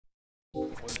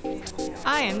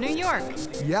I am New York.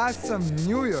 Я сам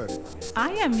Нью-Йорк.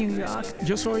 I am New York.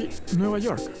 Yo soy Nueva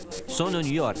York. Sono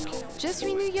New York. Je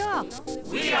suis New York.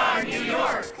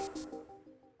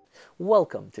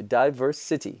 Welcome to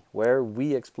DiverseCITY, where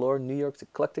we explore New York's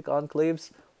eclectic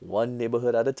enclaves, one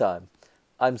neighborhood at a time.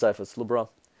 I'm Zyphus LeBron.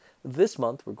 This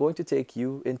month, we're going to take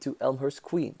you into Elmhurst,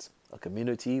 Queens, a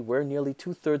community where nearly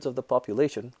two-thirds of the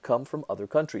population come from other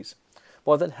countries.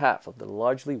 More than half of the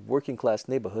largely working-class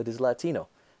neighborhood is Latino,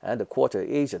 and a quarter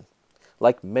Asian.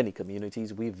 Like many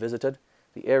communities we've visited,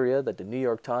 the area that the New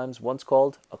York Times once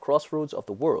called a crossroads of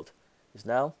the world is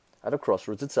now at a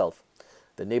crossroads itself.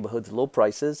 The neighborhood's low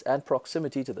prices and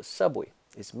proximity to the subway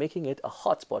is making it a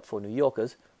hotspot for New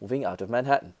Yorkers moving out of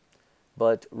Manhattan.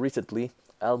 But recently,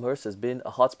 Elmhurst has been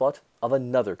a hotspot of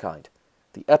another kind,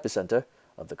 the epicenter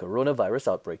of the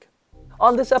coronavirus outbreak.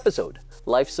 On this episode,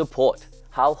 life support,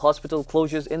 how hospital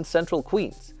closures in central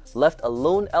Queens left a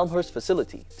lone Elmhurst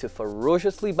facility to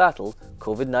ferociously battle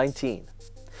COVID-19.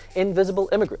 Invisible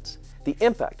immigrants, the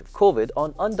impact of COVID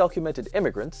on undocumented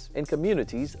immigrants in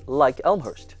communities like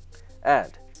Elmhurst.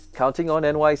 And counting on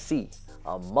NYC,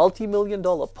 a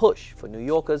multi-million-dollar push for New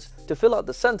Yorkers to fill out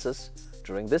the census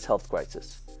during this health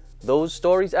crisis. Those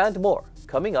stories and more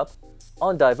coming up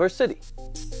on DiverseCITY.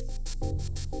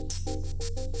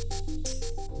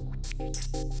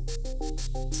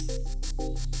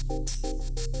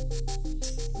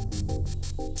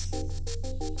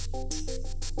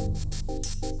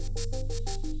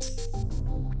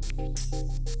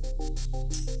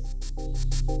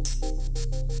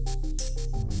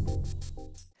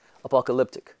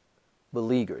 Apocalyptic,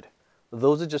 beleaguered.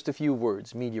 Those are just a few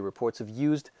words media reports have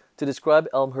used to describe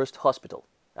Elmhurst Hospital,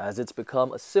 as it's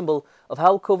become a symbol of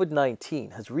how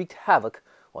COVID-19 has wreaked havoc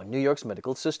on New York's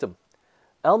medical system.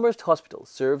 Elmhurst Hospital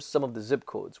serves some of the zip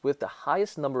codes with the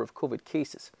highest number of COVID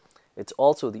cases. It's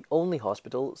also the only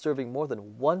hospital serving more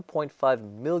than 1.5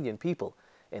 million people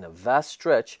in a vast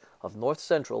stretch of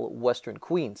north-central western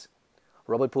Queens.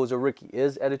 Robert Pozoricki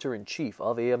is editor-in-chief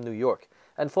of AM New York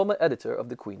and former editor of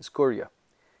the Queens Courier.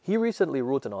 He recently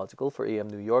wrote an article for AM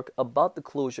New York about the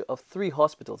closure of 3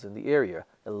 hospitals in the area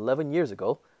 11 years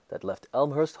ago that left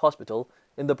Elmhurst Hospital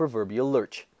in the proverbial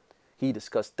lurch. He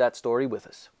discussed that story with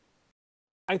us.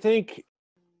 I think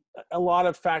a lot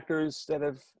of factors that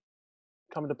have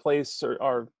come into place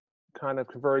are kind of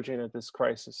converging at this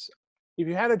crisis. If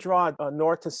you had to draw a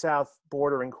north to south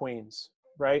border in Queens,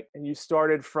 right, and you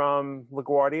started from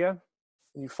LaGuardia,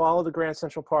 you follow the Grand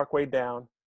Central Parkway down,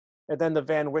 and then the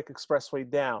Van Wyck Expressway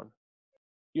down,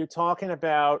 you're talking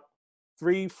about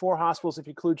 3-4 hospitals, if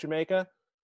you include Jamaica,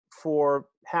 for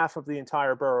half of the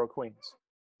entire borough of Queens.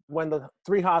 When the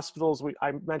 3 hospitals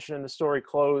I mentioned in the story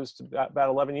closed about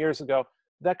 11 years ago,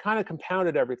 that kind of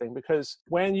compounded everything, because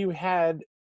when you had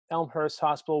Elmhurst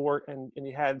Hospital work and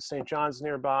you had St. John's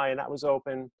nearby and that was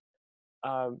open,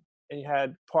 and you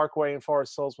had Parkway and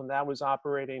Forest Hills when that was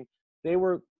operating, they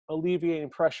were alleviating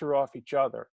pressure off each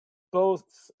other. Both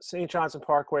St. John's and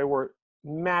Parkway were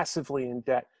massively in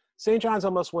debt. St. John's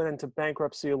almost went into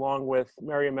bankruptcy along with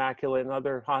Mary Immaculate and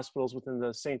other hospitals within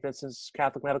the St. Vincent's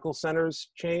Catholic Medical Centers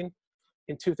chain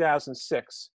in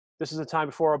 2006. This is a time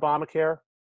before Obamacare,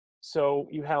 so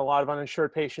you had a lot of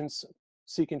uninsured patients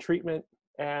seeking treatment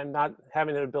and not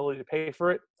having the ability to pay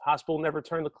for it. The hospital never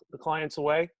turned the clients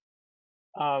away.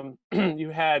 You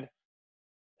had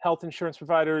health insurance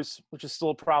providers, which is still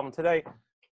a problem today,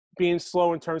 being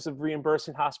slow in terms of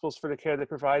reimbursing hospitals for the care they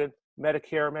provided.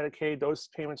 Medicare, Medicaid, those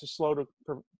payments are slow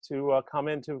to come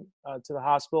into to the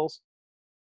hospitals,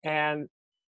 and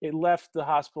it left the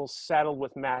hospitals saddled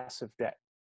with massive debt.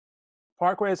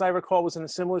 Parkway, as I recall, was in a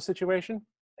similar situation,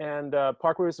 and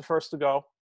Parkway was the first to go.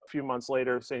 A few months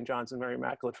later, St. John's and Mary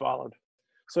Immaculate followed.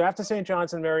 So after St.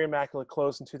 John's and Mary Immaculate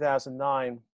closed in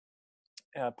 2009,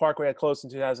 Parkway had closed in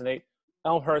 2008.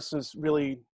 Elmhurst was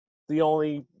really the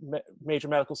only major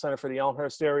medical center for the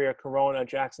Elmhurst area: Corona,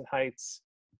 Jackson Heights,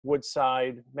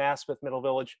 Woodside, Maspeth, Middle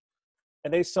Village.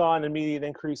 And they saw an immediate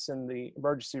increase in the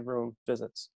emergency room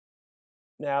visits.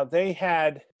 Now, they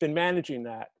had been managing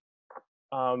that.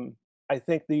 I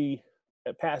think the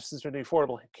passage of the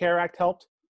Affordable Care Act helped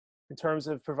in terms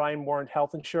of providing more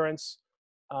health insurance,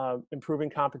 improving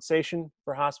compensation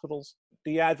for hospitals.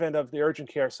 The advent of the urgent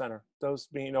care center, those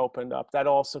being opened up, that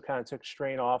also kind of took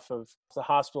strain off of the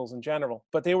hospitals in general.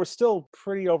 But they were still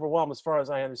pretty overwhelmed, as far as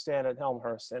I understand, at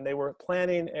Elmhurst, and they were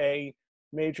planning a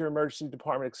major emergency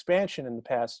department expansion in the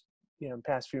past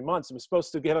few months. It was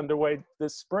supposed to get underway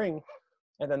this spring,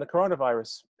 and then the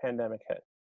coronavirus pandemic hit.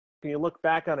 When you look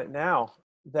back on it now,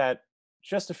 that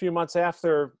just a few months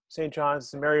after St.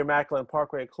 John's and Mary Immaculate and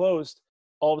Parkway closed,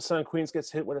 all of a sudden Queens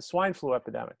gets hit with a swine flu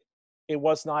epidemic. it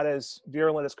was not as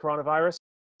virulent as coronavirus.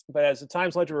 But as the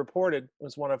Times Ledger reported,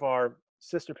 was one of our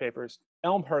sister papers,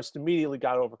 Elmhurst immediately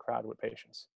got overcrowded with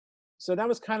patients. So that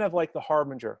was kind of like the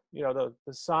harbinger, the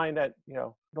sign that,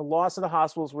 the loss of the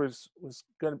hospitals was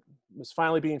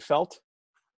finally being felt.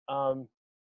 And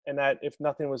that if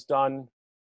nothing was done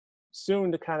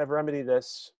soon to kind of remedy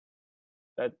this,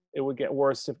 that it would get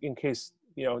worse in case,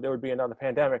 there would be another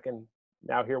pandemic. And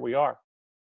now here we are.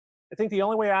 I think the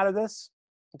only way out of this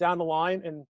down the line,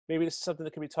 and maybe this is something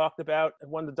that can be talked about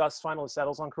and when the dust finally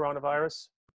settles on coronavirus,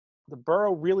 the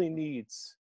borough really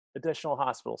needs additional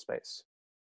hospital space.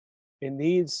 It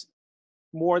needs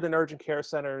more than urgent care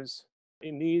centers.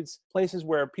 It needs places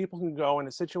where people can go in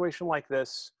a situation like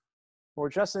this, or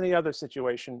just any other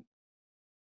situation,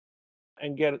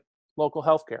 and get local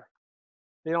health care.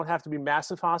 They don't have to be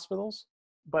massive hospitals,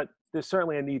 but there's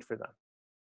certainly a need for them.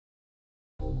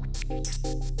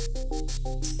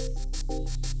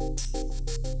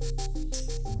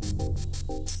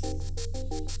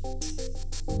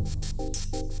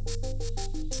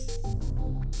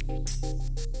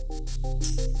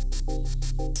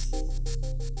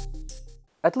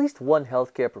 At least one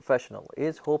healthcare professional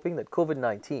is hoping that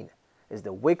COVID-19 is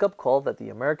the wake-up call that the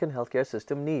American healthcare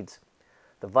system needs.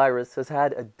 The virus has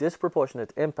had a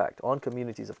disproportionate impact on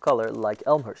communities of color like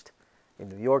Elmhurst. In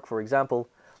New York, for example,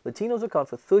 Latinos account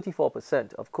for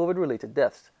 34% of COVID-related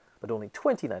deaths, but only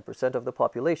 29% of the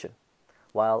population,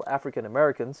 while African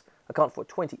Americans account for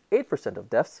 28%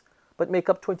 of deaths, but make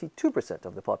up 22%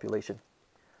 of the population.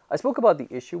 I spoke about the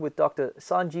issue with Dr.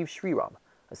 Sanjeev Sriram,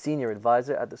 a senior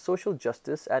advisor at the social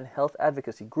justice and health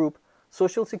advocacy group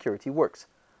Social Security Works.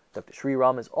 Dr.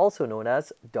 Sriram is also known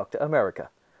as Dr. America,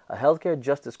 a healthcare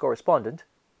justice correspondent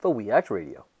for We Act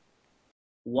Radio.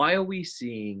 Why are we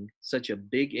seeing such a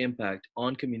big impact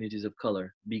on communities of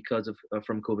color because of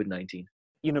from COVID-19?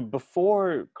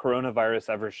 Before coronavirus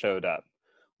ever showed up,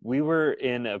 we were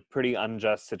in a pretty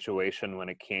unjust situation when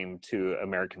it came to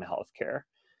American healthcare.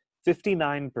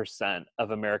 59%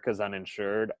 of America's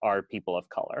uninsured are people of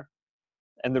color.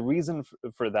 And the reason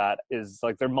for that is,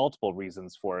 there are multiple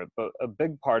reasons for it, but a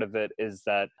big part of it is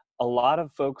that a lot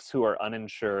of folks who are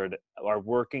uninsured are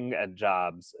working at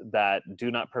jobs that do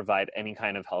not provide any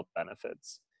kind of health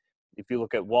benefits. If you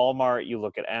look at Walmart, you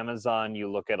look at Amazon,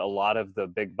 you look at a lot of the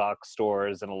big box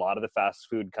stores and a lot of the fast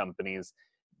food companies,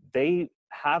 they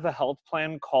have a health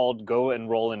plan called Go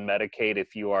Enroll in Medicaid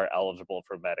if you are eligible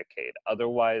for Medicaid.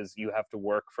 Otherwise, you have to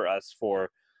work for us for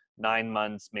 9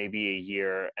 months, maybe a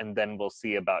year, and then we'll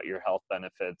see about your health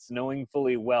benefits, knowing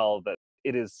fully well that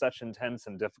it is such intense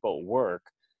and difficult work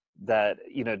that,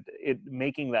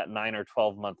 making that 9 or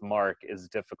 12-month mark is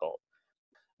difficult.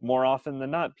 More often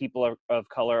than not, people of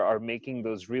color are making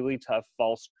those really tough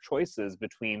false choices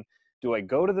between, do I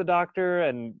go to the doctor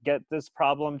and get this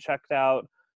problem checked out?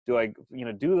 Do I,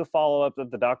 do the follow-up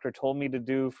that the doctor told me to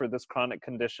do for this chronic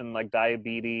condition like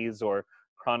diabetes or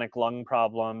chronic lung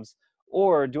problems?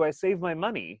 Or do I save my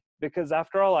money? Because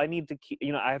after all, I need to keep,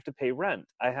 I have to pay rent.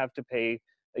 I have to pay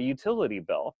a utility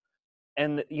bill.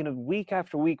 And, week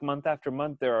after week, month after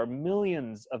month, there are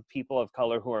millions of people of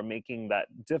color who are making that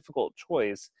difficult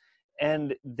choice,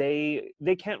 and they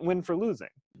can't win for losing.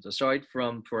 So aside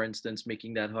from, for instance,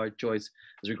 making that hard choice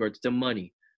as regards to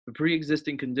money, the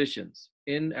pre-existing conditions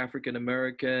in African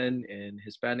American and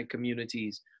Hispanic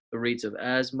communities, the rates of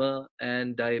asthma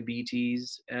and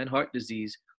diabetes and heart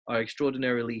disease are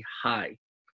extraordinarily high.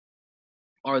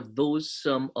 Are those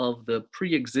some of the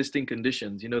pre-existing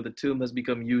conditions? The term has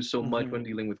become used so much when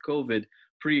dealing with COVID,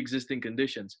 pre-existing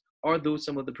conditions. Are those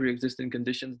some of the pre-existing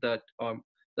conditions that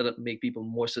make people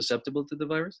more susceptible to the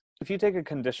virus? If you take a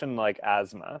condition like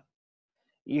asthma,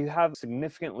 you have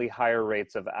significantly higher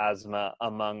rates of asthma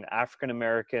among African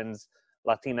Americans,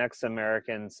 Latinx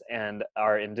Americans, and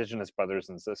our indigenous brothers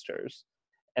and sisters.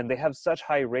 And they have such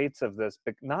high rates of this,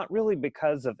 but not really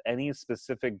because of any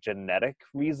specific genetic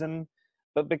reason,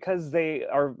 but because they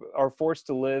are forced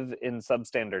to live in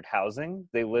substandard housing.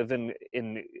 They live in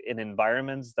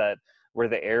environments where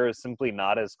the air is simply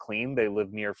not as clean. They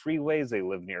live near freeways, they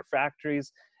live near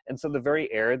factories. And so the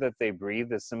very air that they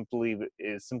breathe is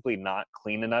simply not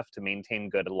clean enough to maintain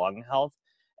good lung health.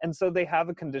 And so they have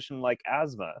a condition like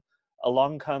asthma.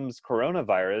 Along comes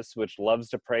coronavirus, which loves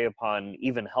to prey upon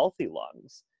even healthy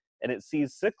lungs. And it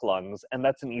sees sick lungs, and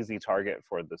that's an easy target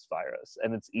for this virus.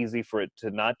 And it's easy for it to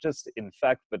not just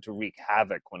infect, but to wreak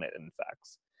havoc when it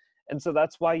infects. And so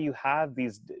that's why you have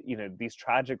these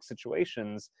tragic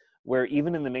situations where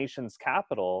even in the nation's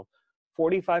capital,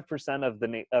 45%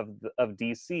 of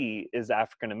DC is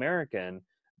African American,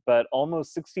 but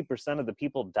almost 60% of the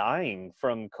people dying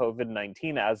from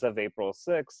COVID-19 as of April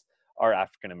 6th are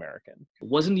African American.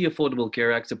 Wasn't the Affordable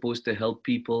Care Act supposed to help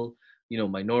people,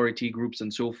 minority groups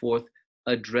and so forth,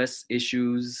 address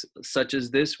issues such as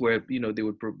this, where, they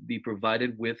would be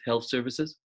provided with health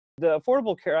services? The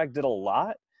Affordable Care Act did a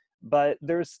lot, but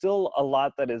there's still a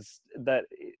lot that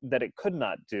it could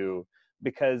not do,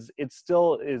 because it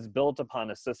still is built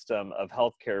upon a system of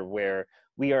healthcare where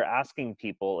we are asking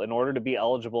people, in order to be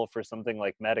eligible for something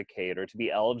like Medicaid or to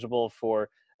be eligible for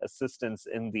assistance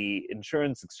in the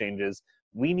insurance exchanges,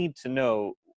 we need to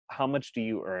know, how much do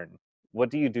you earn? What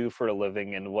do you do for a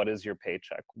living, and what is your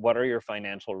paycheck? What are your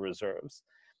financial reserves?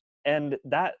 And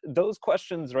those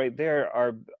questions right there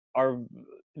are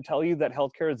tell you that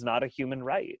healthcare is not a human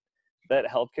right, that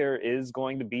healthcare is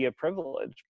going to be a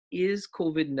privilege. Is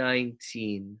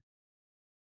COVID-19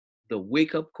 the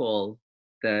wake-up call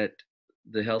that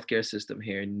the healthcare system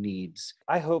here needs?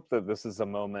 I hope that this is a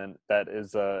moment that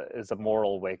is a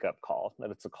moral wake-up call,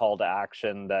 that it's a call to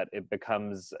action, that it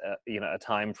becomes a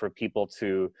time for people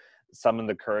to summon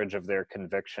the courage of their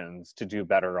convictions to do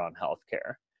better on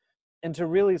healthcare, and to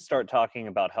really start talking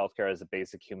about healthcare as a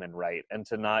basic human right, and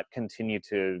to not continue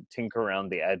to tinker around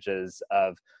the edges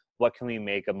of what can we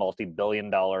make a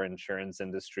multi-billion-dollar insurance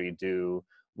industry do,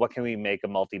 what can we make a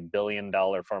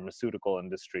multi-billion-dollar pharmaceutical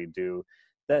industry do,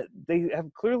 that they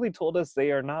have clearly told us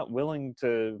they are not willing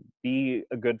to be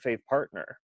a good faith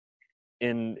partner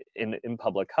in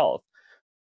public health.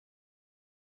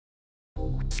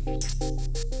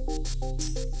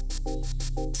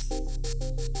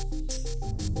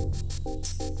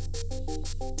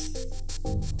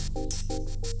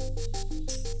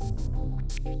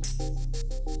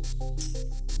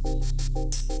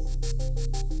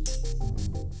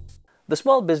 The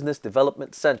Small Business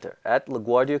Development Center at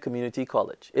LaGuardia Community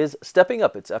College is stepping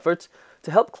up its efforts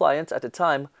to help clients at a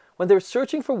time when they're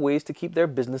searching for ways to keep their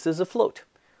businesses afloat.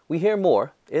 We hear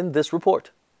more in this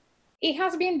report. It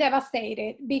has been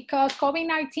devastated because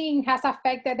COVID-19 has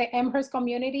affected the Elmhurst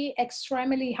community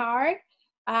extremely hard.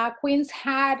 Queens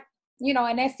had,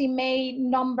 an estimated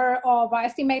number of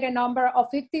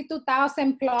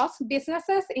 52,000 plus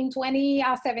businesses in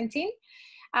 2017.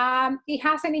 It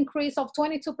has an increase of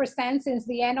 22% since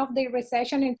the end of the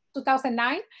recession in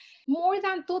 2009. More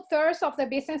than 2/3 of the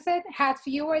businesses had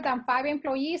fewer than 5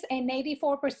 employees, and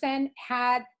 84%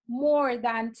 had more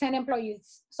than 10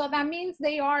 employees. So that means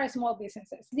they are small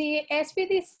businesses. The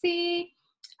SBDC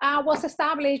was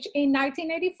established in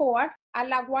 1984. At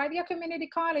LaGuardia Community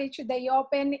College, they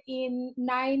opened in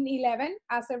 9/11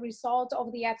 as a result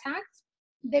of the attacks.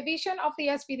 The vision of the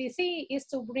SBDC is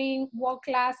to bring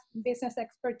world-class business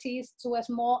expertise to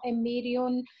small and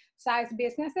medium-sized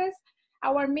businesses.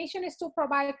 Our mission is to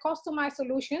provide customized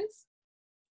solutions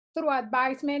through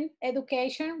advisement,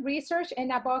 education, research,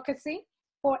 and advocacy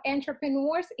for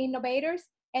entrepreneurs, innovators,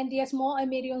 and the small and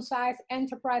medium-sized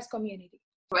enterprise community.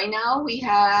 Right now, we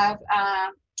have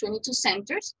 22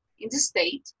 centers in the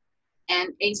state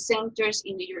and 8 centers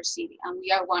in New York City, and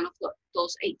we are one of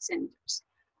those 8 centers.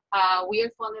 We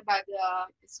are funded by the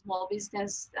Small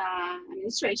Business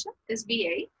Administration,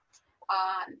 SBA,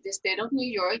 the state of New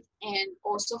York, and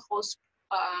also host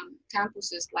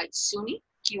campuses like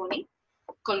CUNY,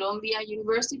 Columbia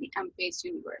University, and Pace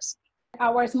University.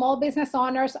 Our small business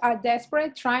owners are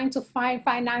desperate, trying to find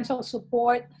financial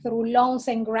support through loans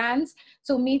and grants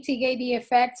to mitigate the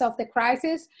effects of the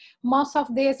crisis. Most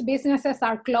of these businesses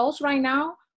are closed right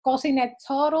now, causing a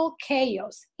total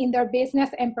chaos in their business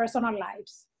and personal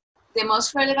lives. The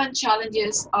most relevant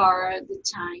challenges are the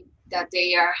time that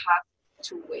they have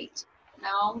to wait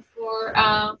now for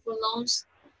loans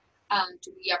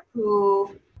to be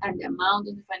approved, and the amount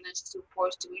of the financial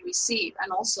support to be received,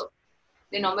 and also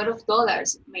the number of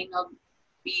dollars may not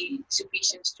be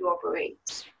sufficient to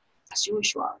operate as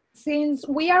usual. Since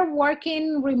we are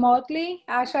working remotely,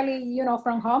 actually,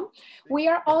 from home, we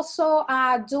are also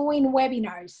doing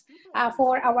webinars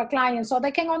for our clients so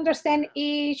they can understand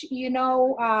each,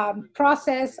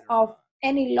 process of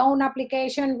any loan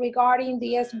application regarding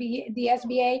the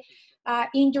SBA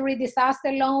injury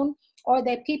disaster loan, or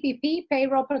the PPP,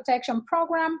 Payroll Protection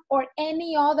Program, or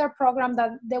any other program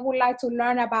that they would like to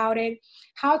learn about it,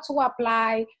 how to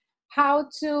apply, how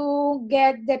to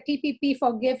get the PPP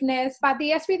forgiveness. But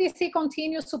the SBDC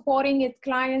continues supporting its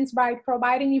clients by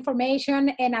providing information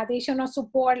and additional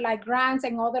support like grants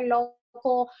and other local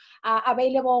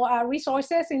available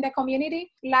resources in the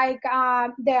community. Like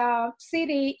the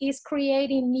city is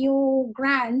creating new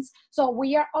grants. So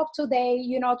we are up to date,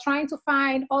 trying to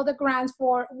find other grants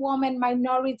for women,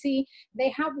 minority. They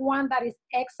have one that is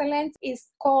excellent.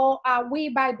 It's called We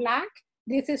Buy Black.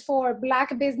 This is for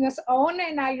Black business owned,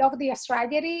 and I love the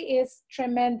strategy. It's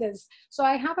tremendous. So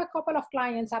I have a couple of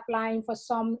clients applying for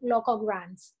some local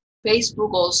grants.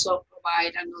 Facebook also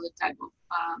provide another type of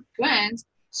grants.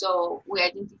 So we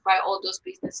identify all those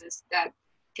businesses that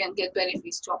can get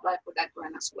benefits to apply for that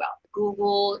grant as well.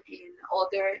 Google and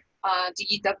other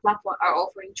digital platforms are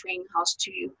offering training how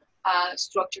to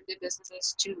structure the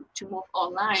businesses to move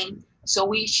online. So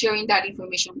we're sharing that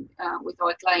information with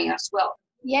our client as well.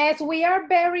 Yes, we are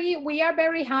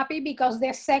very happy because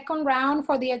the second round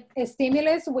for the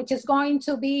stimulus, which is going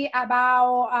to be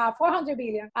about $400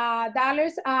 billion,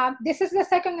 this is the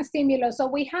second stimulus. So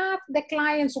we have the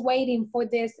clients waiting for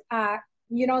this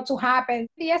to happen.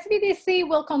 The SBDC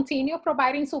will continue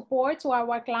providing support to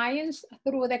our clients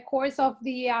through the course of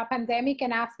the pandemic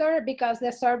and after, because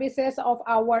the services of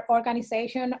our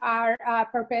organization are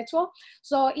perpetual.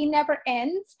 So it never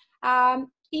ends.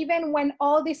 Even when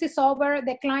all this is over,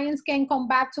 the clients can come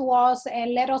back to us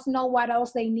and let us know what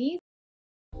else they need.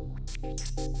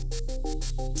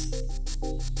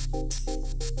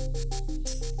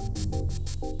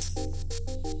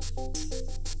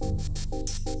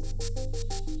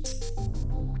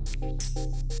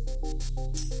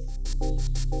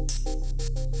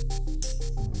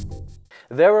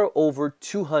 There are over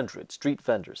 200 street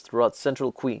vendors throughout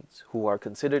central Queens who are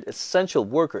considered essential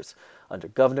workers under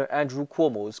Governor Andrew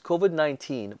Cuomo's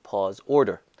COVID-19 pause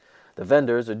order. The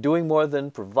vendors are doing more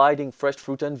than providing fresh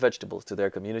fruit and vegetables to their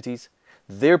communities.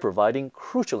 They're providing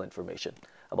crucial information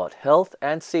about health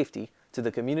and safety to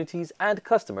the communities and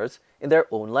customers in their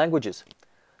own languages.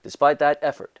 Despite that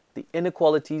effort, the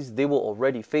inequalities they were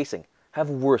already facing have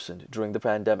worsened during the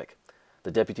pandemic.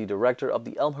 The Deputy Director of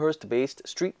the Elmhurst-based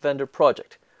Street Vendor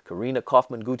Project, Karina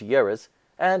Kaufman-Gutierrez,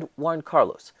 and Juan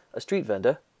Carlos, a street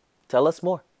vendor, tell us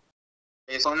more.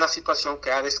 Es una situación que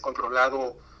ha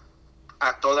descontrolado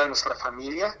a toda nuestra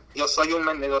familia. Yo soy un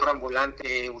vendedor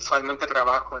ambulante, usualmente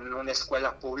trabajo en una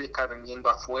escuela pública vendiendo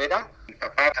afuera. Mi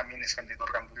papá también es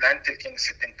vendedor ambulante, él tiene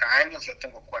 70 años, yo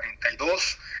tengo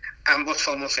 42. Ambos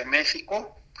somos de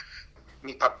México.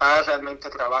 Mi papá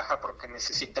realmente trabaja porque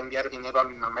necesita enviar dinero a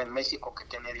mi mamá en México que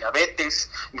tiene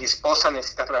diabetes. Mi esposa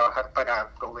necesita trabajar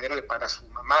para proveerle para su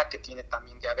mamá que tiene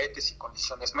también diabetes y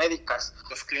condiciones médicas.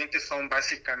 Los clientes son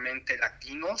básicamente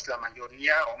latinos, la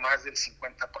mayoría o más del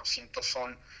 50%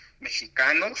 son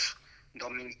mexicanos,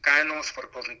 dominicanos,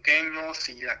 puertorriqueños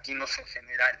y latinos en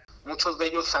general. Muchos de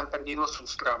ellos han perdido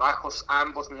sus trabajos,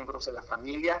 ambos miembros de la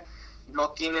familia.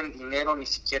 No tienen dinero ni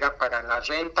siquiera para la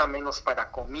renta, menos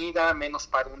para comida, menos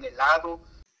para un helado.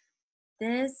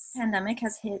 This pandemic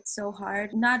has hit so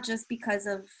hard, not just because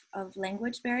of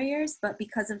language barriers, but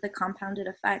because of the compounded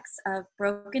effects of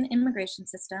broken immigration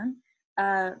system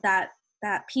that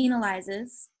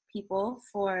penalizes people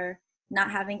for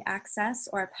not having access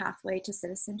or a pathway to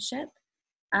citizenship.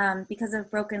 Because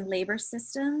of broken labor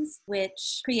systems,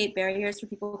 which create barriers for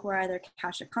people who are either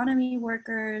cash economy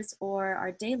workers or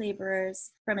are day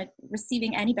laborers from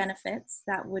receiving any benefits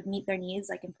that would meet their needs,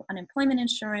 like unemployment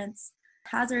insurance,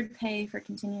 hazard pay for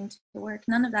continuing to work.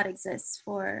 None of that exists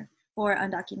for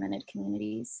undocumented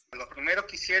communities. Lo primero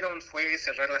que hicieron fue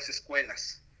cerrar las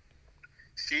escuelas.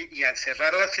 Sí, y al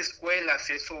cerrar las escuelas,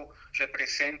 eso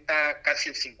representa casi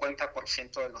el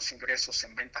 50% de los ingresos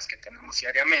en ventas que tenemos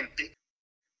diariamente.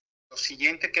 Lo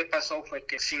siguiente que pasó fue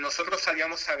que si nosotros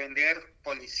salíamos a vender,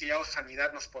 policía o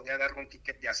sanidad nos podía dar un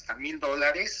ticket de hasta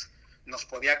 $1,000, nos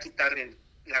podía quitar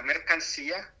la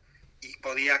mercancía y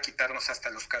podía quitarnos hasta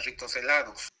los carritos de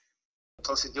helados.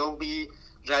 Entonces yo vi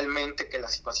realmente que la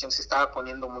situación se estaba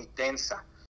poniendo muy tensa.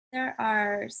 There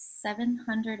are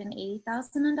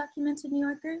 780,000 undocumented New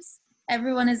Yorkers.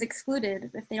 Everyone is excluded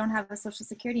if they don't have a social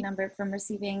security number from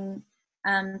receiving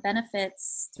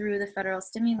benefits through the federal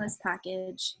stimulus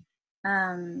package.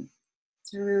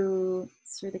 Through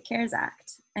the CARES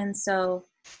Act. And so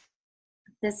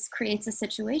this creates a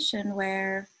situation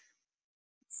where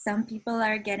some people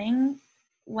are getting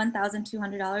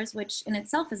 $1,200, which in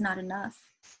itself is not enough.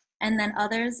 And then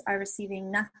others are receiving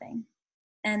nothing.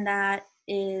 And that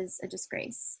is a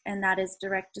disgrace. And that is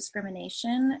direct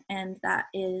discrimination. And that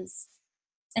is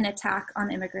an attack on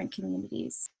immigrant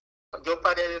communities. Yo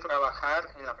paré de trabajar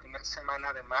en la primera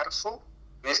semana de marzo.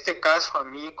 En este caso, a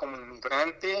mí como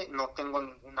inmigrante no tengo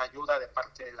ninguna ayuda de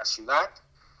parte de la ciudad.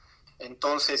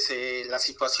 Entonces, la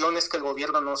situación es que el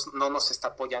gobierno no nos está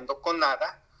apoyando con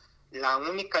nada. La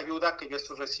única ayuda que yo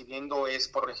estoy recibiendo es,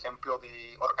 por ejemplo,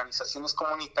 de organizaciones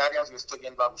comunitarias. Yo estoy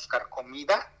yendo a buscar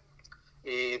comida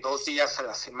 2 días a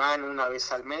la semana, una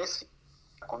vez al mes.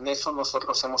 Con eso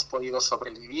nosotros hemos podido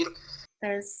sobrevivir.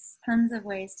 There's tons of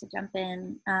ways to jump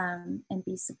in and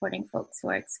be supporting folks who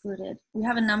are excluded. We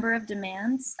have a number of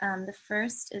demands. The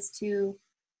first is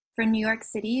for New York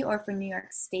City or for New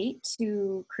York State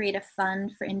to create a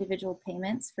fund for individual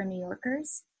payments for New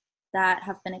Yorkers that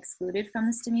have been excluded from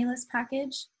the stimulus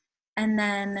package. And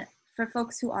then for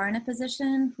folks who are in a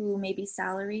position who may be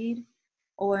salaried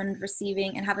or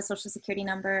receiving and have a social security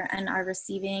number and are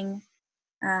receiving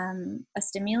a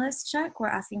stimulus check, we're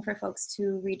asking for folks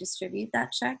to redistribute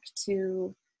that check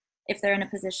to, if they're in a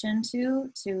position to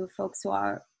folks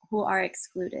who are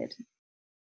excluded.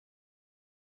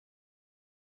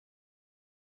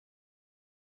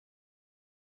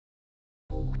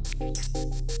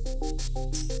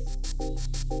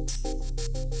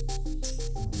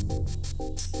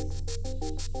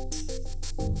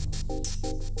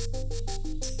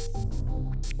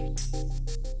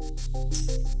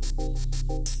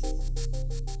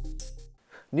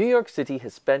 New York City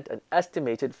has spent an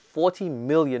estimated $40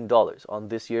 million on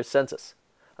this year's census.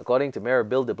 According to Mayor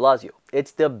Bill de Blasio,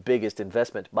 it's the biggest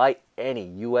investment by any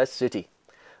U.S. city.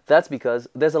 That's because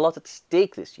there's a lot at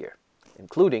stake this year,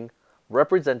 including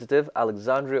Representative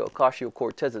Alexandria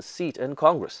Ocasio-Cortez's seat in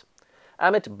Congress.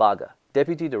 Amit Baga,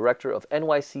 Deputy Director of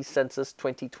NYC Census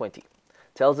 2020,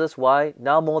 tells us why,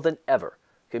 now more than ever,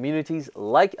 communities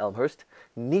like Elmhurst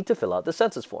need to fill out the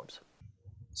census forms.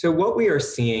 So what we are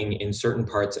seeing in certain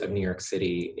parts of New York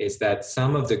City is that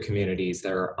some of the communities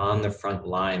that are on the front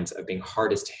lines of being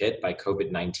hardest hit by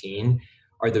COVID-19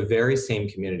 are the very same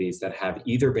communities that have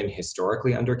either been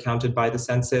historically undercounted by the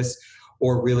census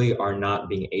or really are not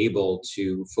being able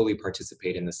to fully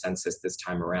participate in the census this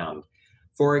time around.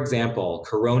 For example,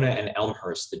 Corona and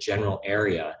Elmhurst, the general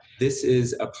area, this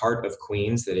is a part of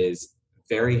Queens that is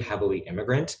very heavily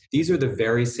immigrant. These are the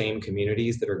very same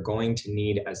communities that are going to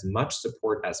need as much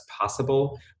support as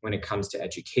possible when it comes to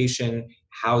education,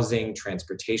 housing,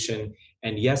 transportation,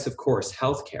 and yes, of course,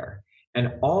 healthcare.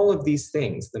 And all of these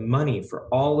things, the money for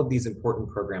all of these important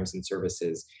programs and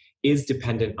services is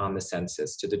dependent on the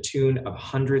census to the tune of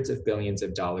hundreds of billions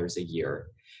of dollars a year.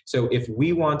 So if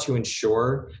we want to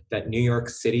ensure that New York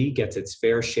City gets its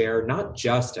fair share, not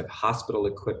just of hospital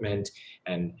equipment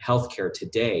and healthcare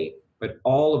today, but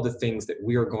all of the things that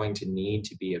we are going to need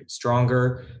to be a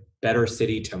stronger, better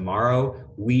city tomorrow,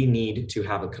 we need to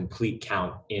have a complete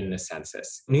count in the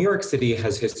census. New York City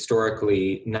has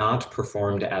historically not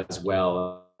performed as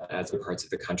well as the parts of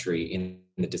the country in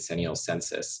the decennial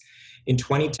census. In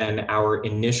 2010, our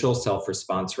initial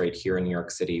self-response rate here in New York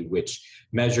City, which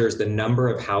measures the number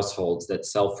of households that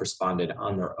self-responded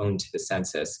on their own to the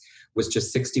census, was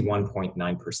just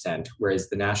 61.9%, whereas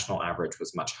the national average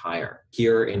was much higher.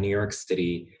 Here in New York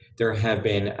City, there have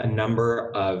been a number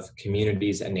of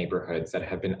communities and neighborhoods that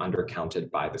have been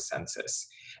undercounted by the census.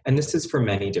 And this is for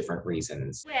many different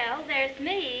reasons. Well, there's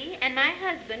me and my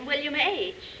husband, William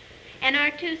H., and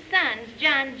our two sons,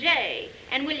 John J.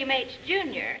 and William H.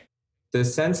 Jr. The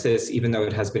census, even though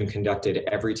it has been conducted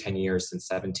every 10 years since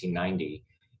 1790,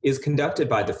 is conducted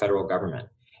by the federal government.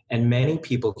 And many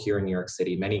people here in New York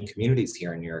City, many communities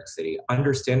here in New York City,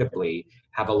 understandably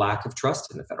have a lack of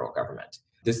trust in the federal government.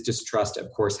 This distrust,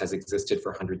 of course, has existed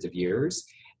for hundreds of years.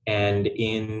 And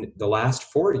in the last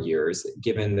 4 years,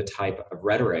 given the type of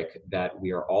rhetoric that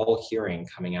we are all hearing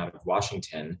coming out of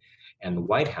Washington and the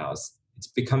White House, it's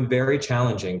become very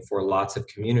challenging for lots of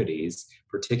communities,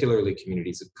 particularly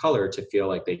communities of color, to feel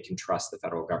like they can trust the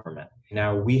federal government.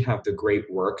 Now we have the great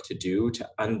work to do to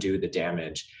undo the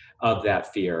damage of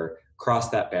that fear, cross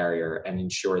that barrier, and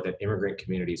ensure that immigrant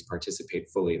communities participate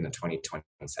fully in the 2020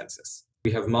 census.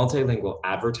 We have multilingual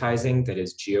advertising that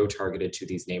is geo-targeted to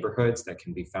these neighborhoods that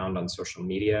can be found on social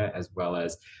media, as well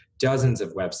as dozens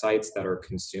of websites that are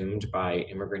consumed by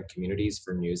immigrant communities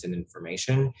for news and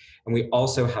information. And we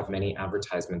also have many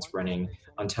advertisements running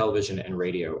on television and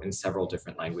radio in several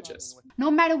different languages.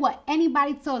 No matter what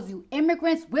anybody tells you,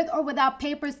 immigrants with or without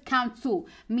papers count too.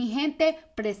 Mi gente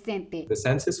presente. The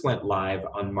census went live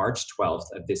on March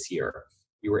 12th of this year.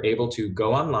 You were able to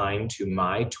go online to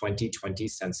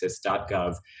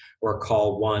my2020census.gov or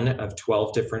call one of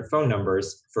 12 different phone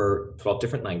numbers for 12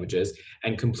 different languages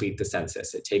and complete the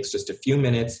census. It takes just a few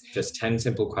minutes, just 10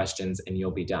 simple questions, and you'll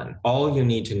be done. All you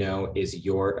need to know is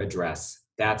your address.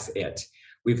 That's it.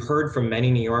 We've heard from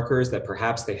many New Yorkers that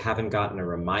perhaps they haven't gotten a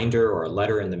reminder or a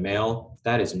letter in the mail.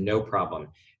 That is no problem.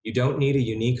 You don't need a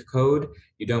unique code.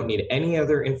 You don't need any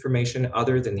other information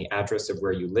other than the address of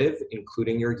where you live,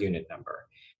 including your unit number.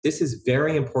 This is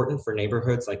very important for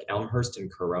neighborhoods like Elmhurst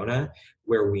and Corona,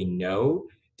 where we know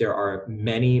there are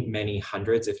many, many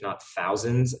hundreds, if not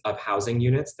thousands, of housing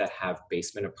units that have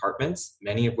basement apartments,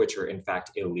 many of which are in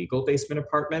fact illegal basement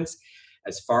apartments.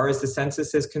 As far as the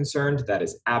census is concerned, that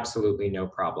is absolutely no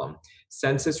problem.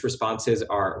 Census responses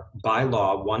are, by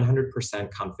law,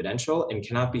 100% confidential and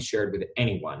cannot be shared with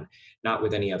anyone, not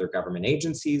with any other government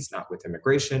agencies, not with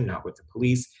immigration, not with the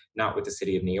police, not with the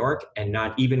city of New York, and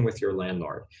not even with your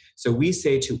landlord. So we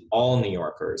say to all New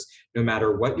Yorkers, no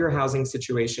matter what your housing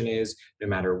situation is, no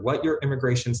matter what your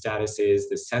immigration status is,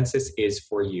 the census is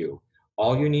for you.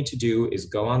 All you need to do is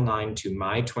go online to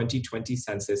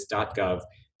my2020census.gov,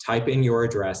 type in your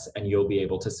address, and you'll be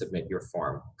able to submit your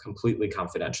form completely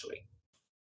confidentially.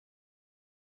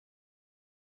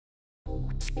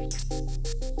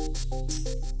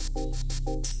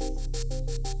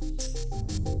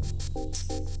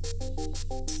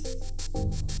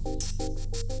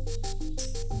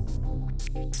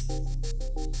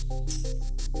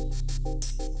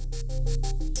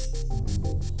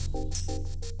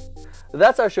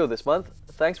 That's our show this month.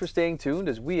 Thanks for staying tuned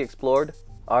as we explored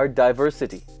our diverse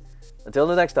city. Until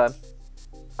the next time,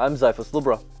 I'm Zyphus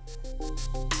Lebron.